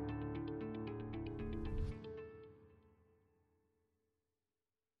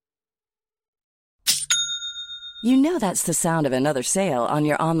 You know that's the sound of another sale on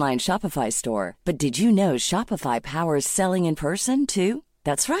your online Shopify store. But did you know Shopify powers selling in person, too?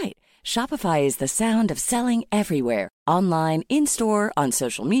 That's right. Shopify is the sound of selling everywhere. Online, in-store, on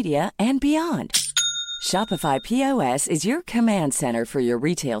social media, and beyond. Shopify POS is your command center for your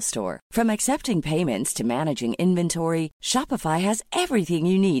retail store. From accepting payments to managing inventory, Shopify has everything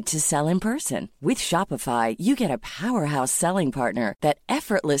you need to sell in person. With Shopify, you get a powerhouse selling partner that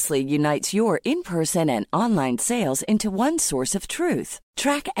effortlessly unites your in-person and online sales into one source of truth.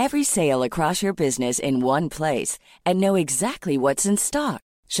 Track every sale across your business in one place and know exactly what's in stock.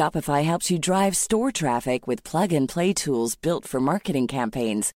 Shopify helps you drive store traffic with plug-and-play tools built for marketing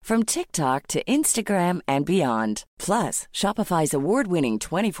campaigns, from TikTok to Instagram and beyond. Plus, Shopify's award-winning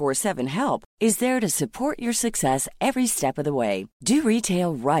 24/7 help is there to support your success every step of the way. Do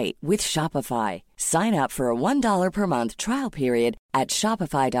retail right with Shopify. Sign up for a $1 per month trial period at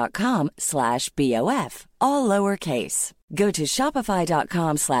shopify.com/BOF, all lowercase. Go to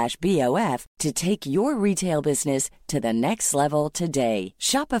shopify.com/BOF to take your retail business to the next level today.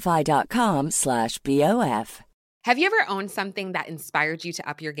 Shopify.com/BOF. Have you ever owned something that inspired you to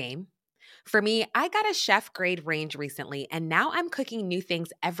up your game? For me, I got a chef-grade range recently, and now I'm cooking new things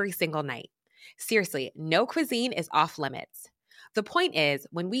every single night. Seriously, no cuisine is off limits. The point is,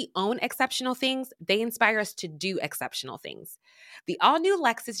 when we own exceptional things, they inspire us to do exceptional things. The all-new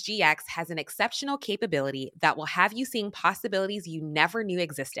Lexus GX has an exceptional capability that will have you seeing possibilities you never knew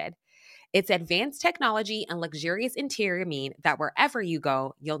existed. Its advanced technology and luxurious interior mean that wherever you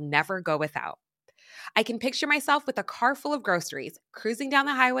go, you'll never go without. I can picture myself with a car full of groceries, cruising down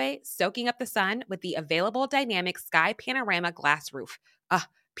the highway, soaking up the sun with the available dynamic sky panorama glass roof.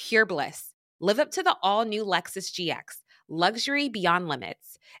 Pure bliss. Live up to the all-new Lexus GX. Luxury beyond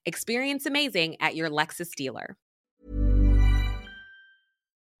limits. Experience amazing at your Lexus dealer.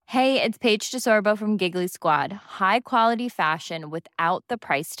 Hey, it's Paige DeSorbo from Giggly Squad. High quality fashion without the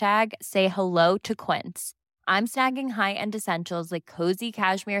price tag. Say hello to Quince. I'm snagging high-end essentials like cozy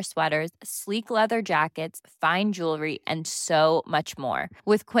cashmere sweaters, sleek leather jackets, fine jewelry, and so much more.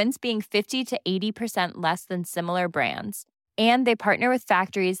 With Quince being 50 to 80% less than similar brands. And they partner with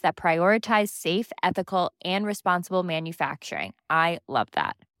factories that prioritize safe, ethical, and responsible manufacturing. I love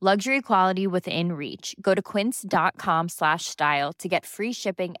that. Luxury quality within reach. Go to quince.com/style to get free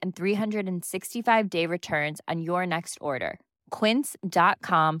shipping and 365-day returns on your next order.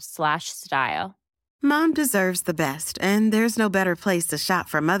 Quince.com/style. Mom deserves the best, and there's no better place to shop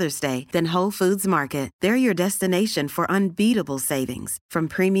for Mother's Day than Whole Foods Market. They're your destination for unbeatable savings, from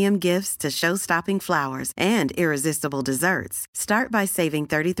premium gifts to show-stopping flowers and irresistible desserts. Start by saving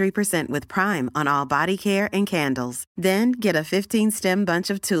 33% with Prime on all body care and candles. Then get a 15-stem bunch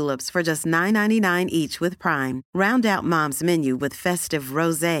of tulips for just $9.99 each with Prime. Round out Mom's menu with festive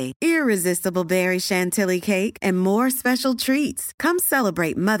rosé, irresistible berry chantilly cake, and more special treats. Come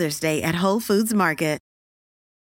celebrate Mother's Day at Whole Foods Market.